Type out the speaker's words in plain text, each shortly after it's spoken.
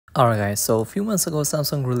Alright guys, so a few months ago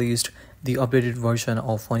Samsung released the updated version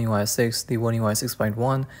of One UI 6, the One UI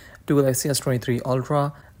 6.1 to Galaxy S23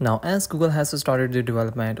 Ultra. Now as Google has started the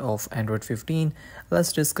development of Android 15,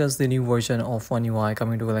 let's discuss the new version of One UI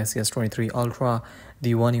coming to Galaxy S23 Ultra,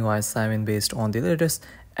 the One UI 7 based on the latest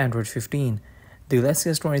Android 15. The Galaxy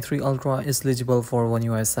S23 Ultra is eligible for One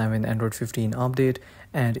UI 7 Android 15 update,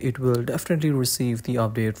 and it will definitely receive the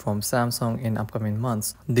update from Samsung in upcoming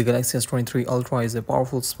months. The Galaxy S23 Ultra is a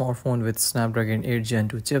powerful smartphone with Snapdragon 8 Gen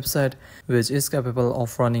 2 chipset, which is capable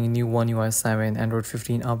of running new One UI 7 Android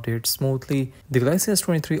 15 updates smoothly. The Galaxy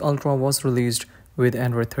S23 Ultra was released with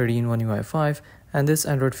Android 13 One UI 5, and this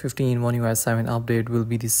Android 15 One UI 7 update will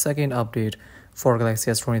be the second update for Galaxy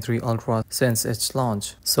S23 Ultra since its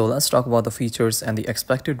launch. So let's talk about the features and the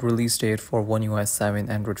expected release date for One UI 7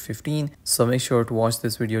 Android 15. So make sure to watch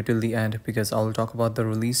this video till the end because I will talk about the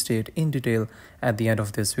release date in detail at the end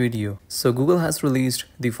of this video. So Google has released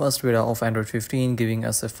the first beta of Android 15, giving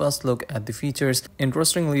us a first look at the features.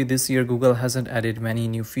 Interestingly, this year Google hasn't added many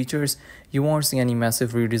new features. You won't see any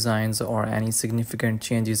massive redesigns or any significant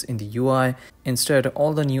changes in the UI. Instead,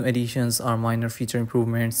 all the new additions are minor feature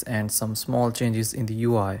improvements and some small changes in the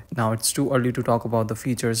UI. Now it's too early to talk about the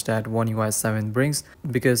features that One UI 7 brings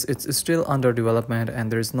because it's still under development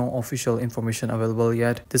and there is no official information available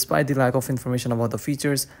yet. Despite the lack of information about the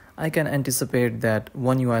features, I can anticipate that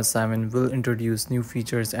One UI 7 will introduce new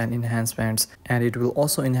features and enhancements, and it will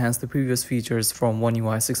also enhance the previous features from One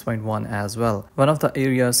UI 6.1 as well. One of the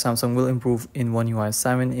areas Samsung will improve in One UI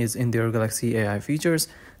 7 is in their Galaxy AI features.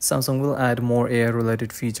 Samsung will add more AI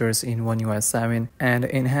related features in One UI 7 and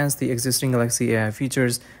enhance the existing Galaxy AI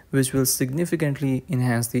features, which will significantly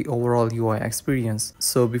enhance the overall UI experience.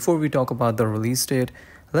 So before we talk about the release date,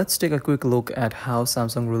 let's take a quick look at how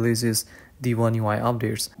Samsung releases the One UI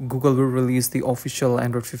updates. Google will release the official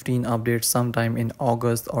Android 15 update sometime in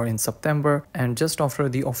August or in September, and just after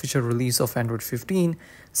the official release of Android 15,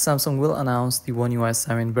 Samsung will announce the One UI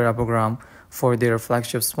 7 beta program for their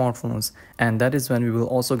flagship smartphones, and that is when we will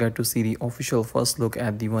also get to see the official first look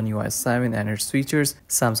at the One UI 7 and its features.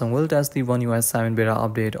 Samsung will test the One UI 7 beta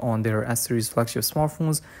update on their S-series flagship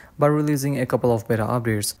smartphones by releasing a couple of beta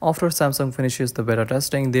updates. After Samsung finishes the beta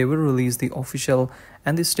testing, they will release the official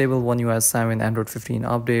and the stable One UI 7 Android 15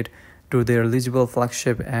 update to their eligible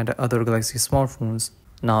flagship and other Galaxy smartphones.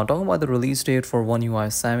 Now talking about the release date for One UI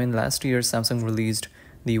 7, last year Samsung released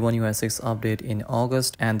the One UI 6 update in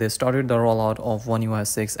August, and they started the rollout of One UI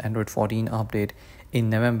 6 Android 14 update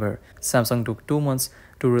in November. Samsung took 2 months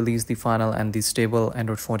to release the final and the stable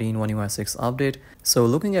Android 14 One UI 6 update. So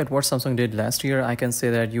looking at what Samsung did last year, I can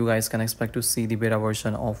say that you guys can expect to see the beta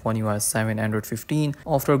version of One UI 7 Android 15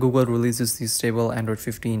 after Google releases the stable Android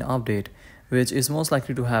 15 update, which is most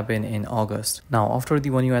likely to happen in August. Now, after the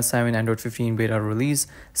One UI 7 Android 15 beta release,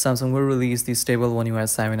 Samsung will release the stable One UI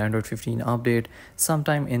 7 Android 15 update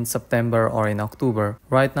sometime in September or in October.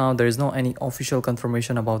 Right now, there is no any official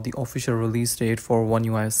confirmation about the official release date for One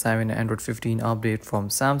UI 7 Android 15 update from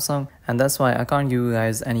Samsung, and that's why I can't give you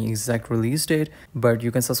guys any exact release date, but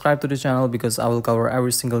you can subscribe to the channel because I will cover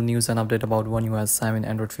every single news and update about One UI 7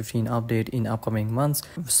 Android 15 update in upcoming months.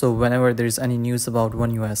 So whenever there is any news about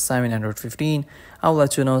One UI 7 Android 15, I'll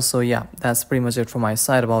let you know. So yeah, that's pretty much it from my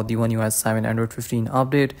side about the One UI 7 Android 15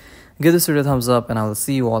 update. Give this video a thumbs up and I will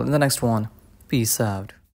see you all in the next one. Peace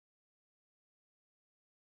out.